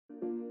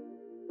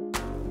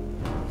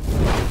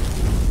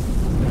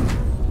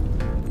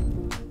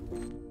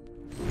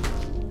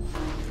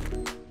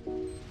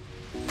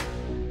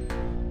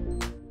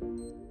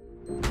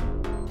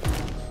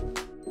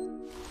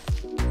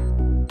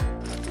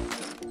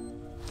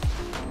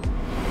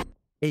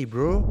Hey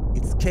bro,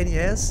 it's Kenny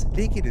S.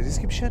 Link in the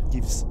description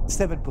gives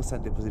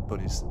 7% deposit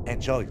bonus.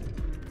 Enjoy!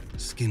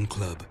 Skin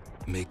Club,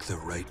 make the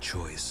right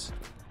choice.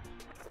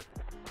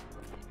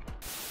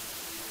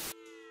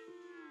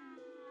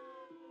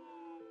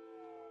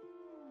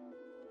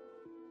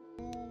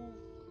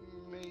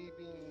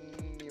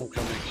 Maybe Oh.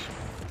 coming.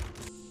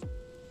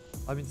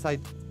 I'm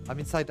inside. I'm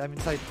inside. I'm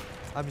inside.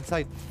 I'm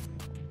inside.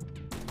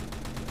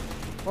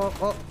 Oh,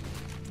 oh.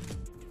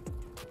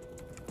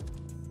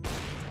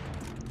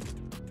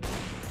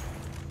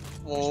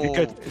 Oh.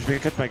 Je vais le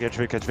cut ma gueule, je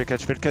vais le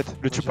cut.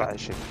 Le tue pas,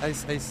 shit.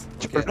 Ace, ace.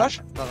 Tu Ok, peux le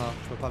flash? Non, non,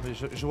 je peux pas, mais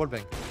je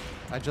wallbang.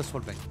 I just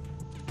wallbang.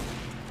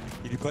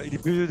 Il est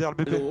plus derrière le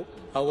BP. Hello,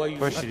 how are you?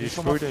 Wesh, il est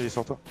chaud, il est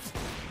sur toi.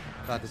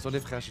 Ah, désolé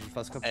frère, j'ai une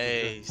face comme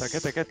Hey.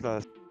 T'inquiète là.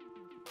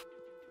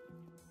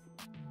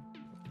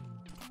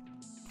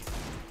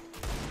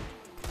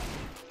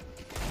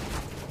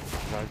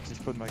 J'ai un petit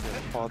spawn ma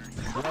gueule.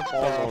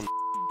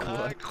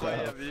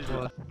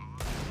 Incroyable.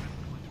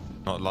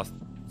 No, last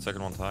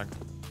second one tag.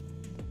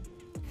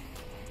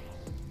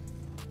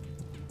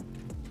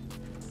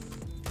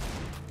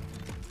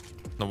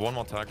 No, one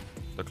more tag.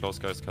 The close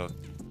guy is cut.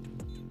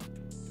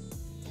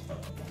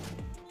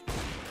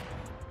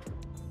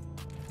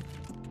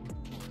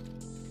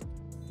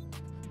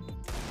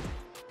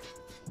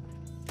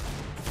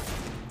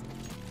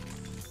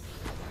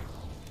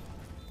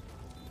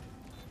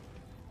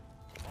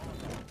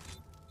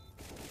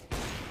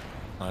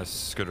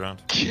 Nice, good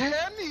round. Kenny,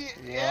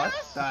 What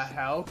the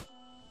hell?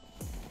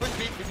 Push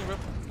B, pushing roof.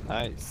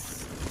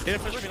 Nice.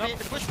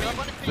 Push me up.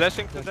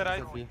 Flashing to the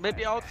right.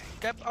 Maybe out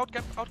cap.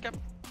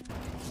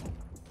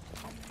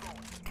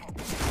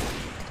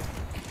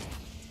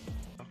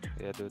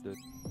 Yeah, do.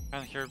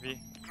 Can't hear B.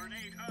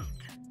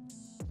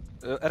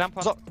 Ramp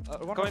up.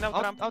 Going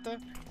out, ramp. Out there.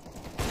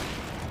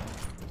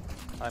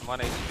 I'm 1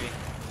 HP.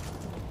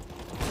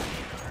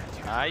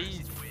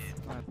 Nice.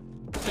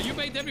 So you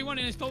bait everyone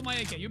and I stole my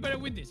AK. You better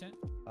win this, eh?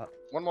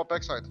 one more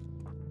backside.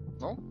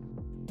 No?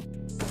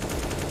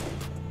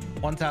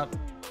 One tap.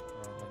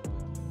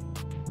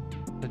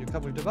 Can you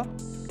come with the bar?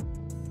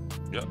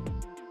 Yeah.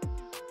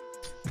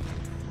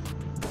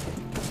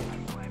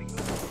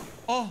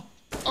 Oh!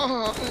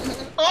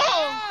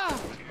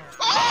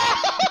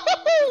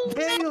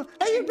 Hey, you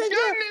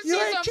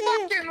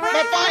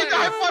My pint, I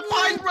have my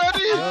pint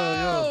ready!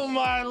 Yo.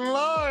 my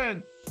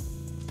lord!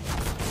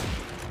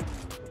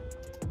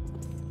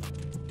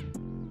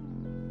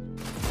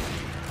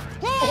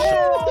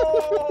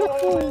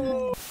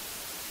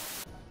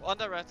 On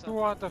the red side.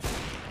 What the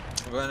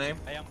Going name.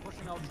 I am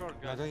pushing out short,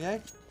 You guys. going A? I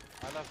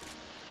love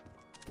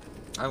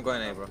I'm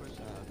going A, bro. Okay.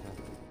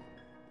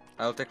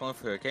 I'll take one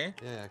for you, okay?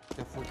 Yeah,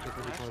 careful,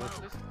 careful, careful.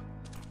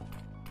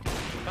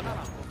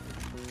 Banana.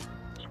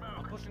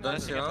 I'm pushing Don't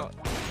out. see no.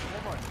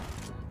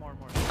 More.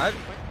 I've...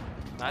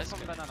 Nice from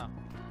banana.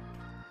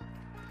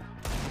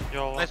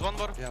 Yo, nice, one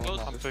more. Yeah, Close.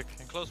 one more.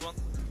 Close one.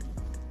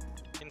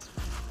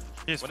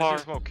 He's One far.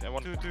 is in smoke. And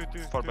one. Two.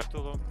 Far back.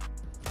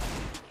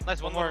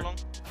 Nice, one more long.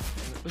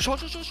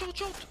 Short. Yeah.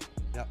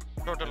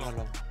 Short and One long.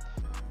 long.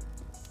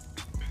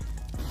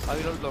 I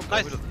will look.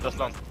 Nice. That's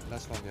long.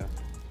 Last long, yeah.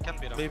 Can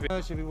be long. Maybe.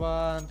 Much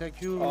everyone,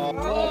 thank you.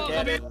 Oh,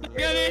 get it!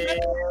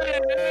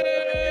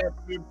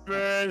 Happy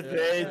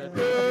birthday to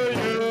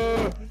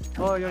you.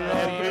 Oh, yeah,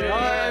 I'm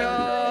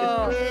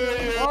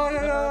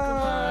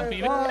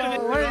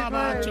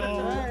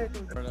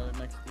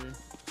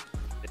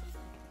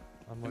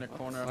In a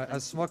corner. I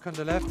smoke on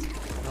the left.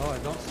 No, I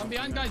don't. One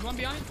behind, guys. One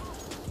behind.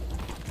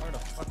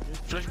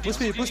 Push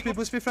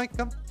me, Frank,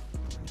 come.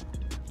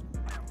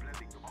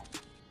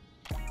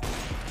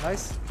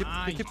 Nice. Keep.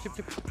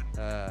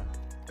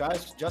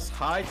 Guys, just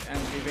hide and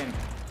we win.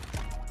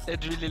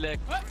 It really lag.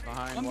 What?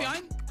 Behind One one.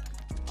 behind.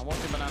 I'm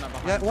walking banana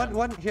behind. Yeah,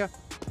 one here.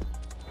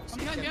 One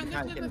behind.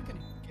 Left,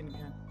 Kenny.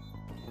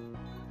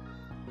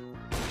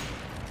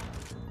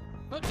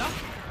 Oh, no.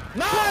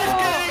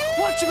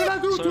 What you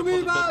gonna do Sorry to me, for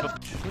the man? bad- I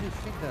really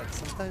think that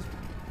sometimes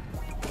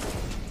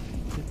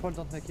people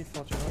don't make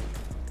effort, you know?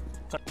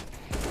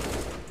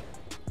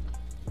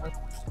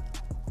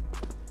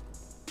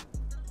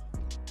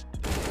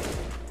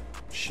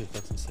 Shit,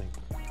 that's insane.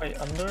 Wait,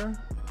 under?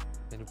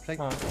 Can you play?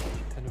 Ah.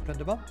 Can you plant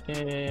the bomb?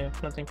 Yeah,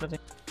 planting. Go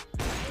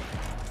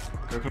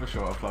for the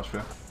shot, I'll flash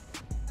for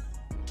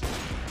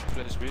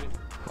Flash B.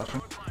 Flash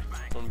him.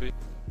 On B.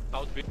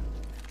 Out B.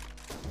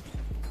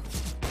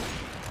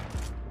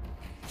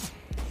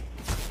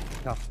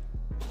 Yeah.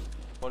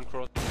 One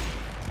cross.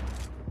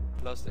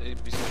 Last A,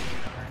 B.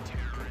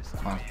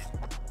 Nice.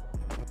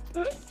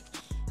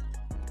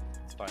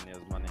 It's fine, he has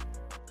money.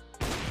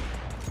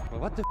 Well,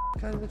 what the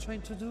f are they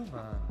trying to do,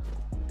 man?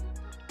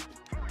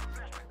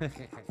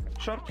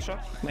 Short,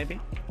 maybe.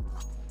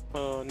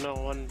 No,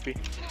 one B.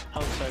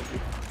 Outside B.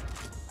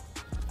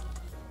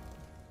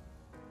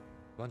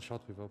 One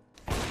shot with hope.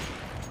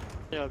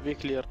 Yeah, be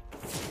clear.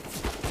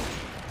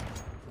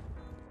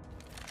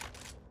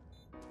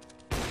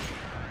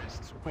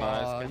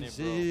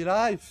 Easy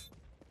life!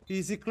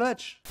 Easy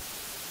clutch!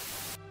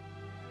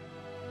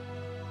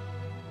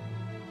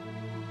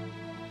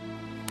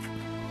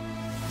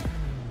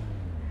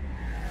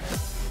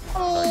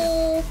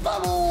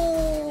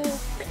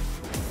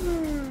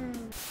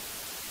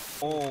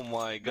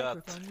 my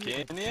god.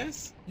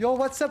 Genius? Yo,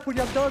 what's up,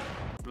 William Dog?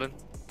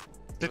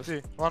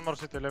 City. One more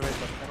city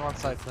elevator and one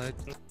side.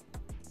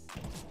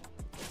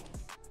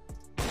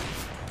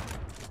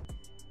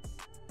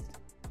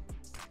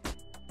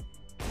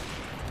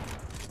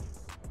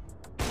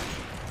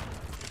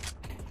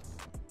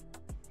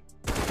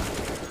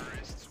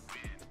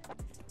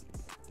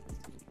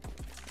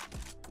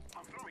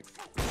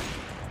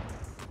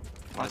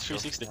 Nice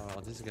 360.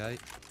 Oh, this guy.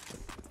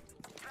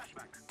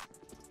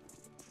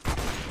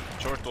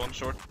 Short one,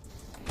 short.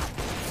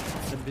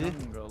 MB.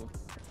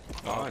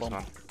 Oh, nice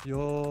man.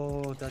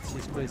 Yo, that's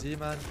his crazy,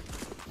 man.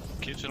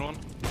 Kitchen one.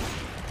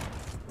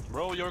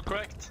 Bro, you're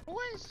correct.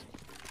 Boys!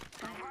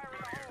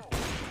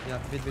 Yeah,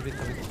 mid.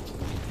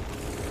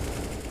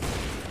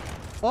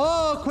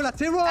 Oh,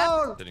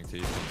 collateral! Hitting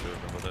T, one, two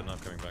of them, but they're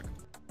not coming back.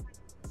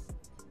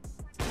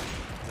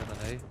 Then an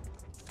A.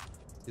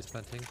 He's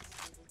planting.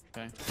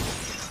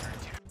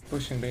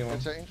 Pushing B1.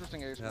 It's an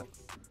interesting ace. Yeah.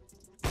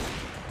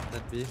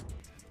 Then B.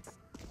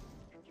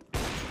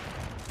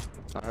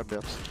 I have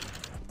ups.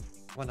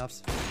 One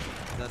ups.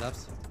 Dead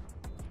ups.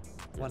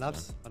 One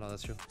ups. Oh no,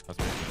 that's true. That's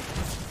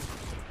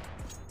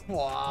me.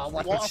 Wow,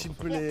 what a cheap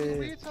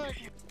play.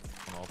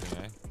 I'm ulting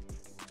A.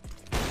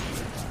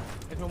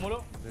 It's one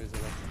more. There is a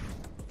lot.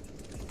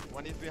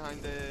 One is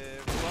behind the...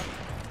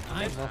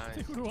 Nice.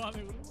 Nice. Kurwa,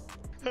 kurwa.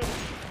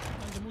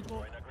 Będzie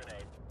mucho.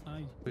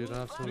 Nice. You don't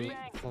have to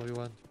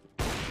 4v1.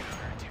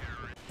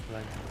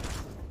 Blind.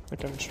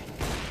 Attention.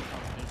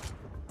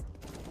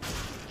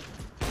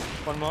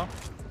 One more.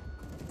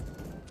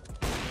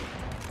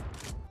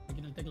 Aquí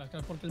en el tecla,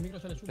 claro, porque el micro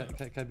se le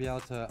sube. Can be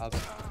out ups.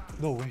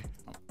 No way.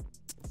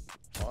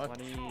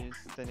 One is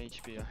 10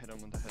 HP, I hit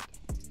him on the head.